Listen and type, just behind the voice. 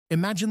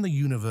Imagine the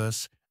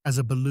universe as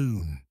a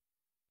balloon.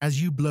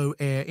 As you blow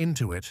air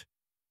into it,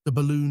 the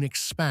balloon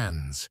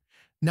expands.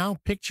 Now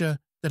picture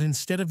that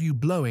instead of you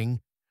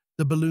blowing,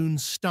 the balloon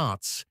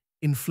starts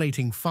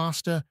inflating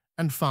faster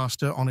and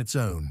faster on its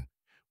own,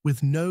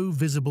 with no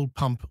visible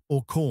pump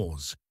or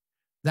cause.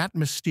 That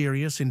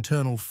mysterious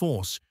internal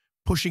force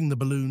pushing the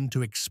balloon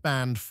to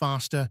expand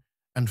faster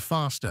and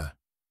faster.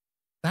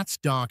 That's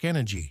dark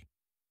energy.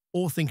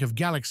 Or think of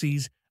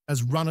galaxies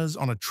as runners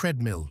on a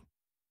treadmill.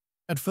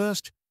 At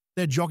first,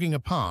 they're jogging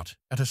apart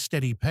at a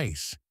steady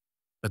pace.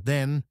 But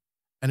then,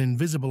 an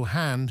invisible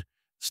hand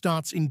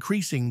starts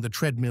increasing the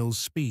treadmill's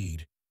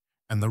speed,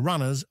 and the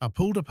runners are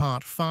pulled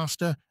apart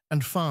faster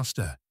and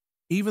faster,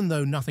 even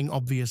though nothing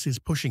obvious is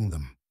pushing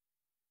them.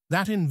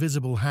 That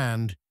invisible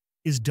hand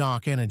is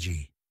dark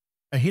energy,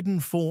 a hidden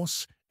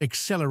force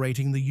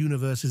accelerating the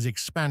universe's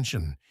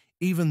expansion,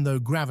 even though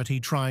gravity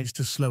tries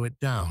to slow it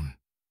down.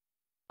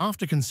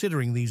 After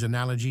considering these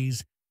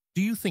analogies,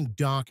 do you think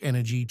dark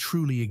energy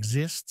truly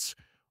exists,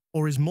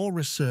 or is more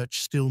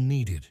research still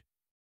needed?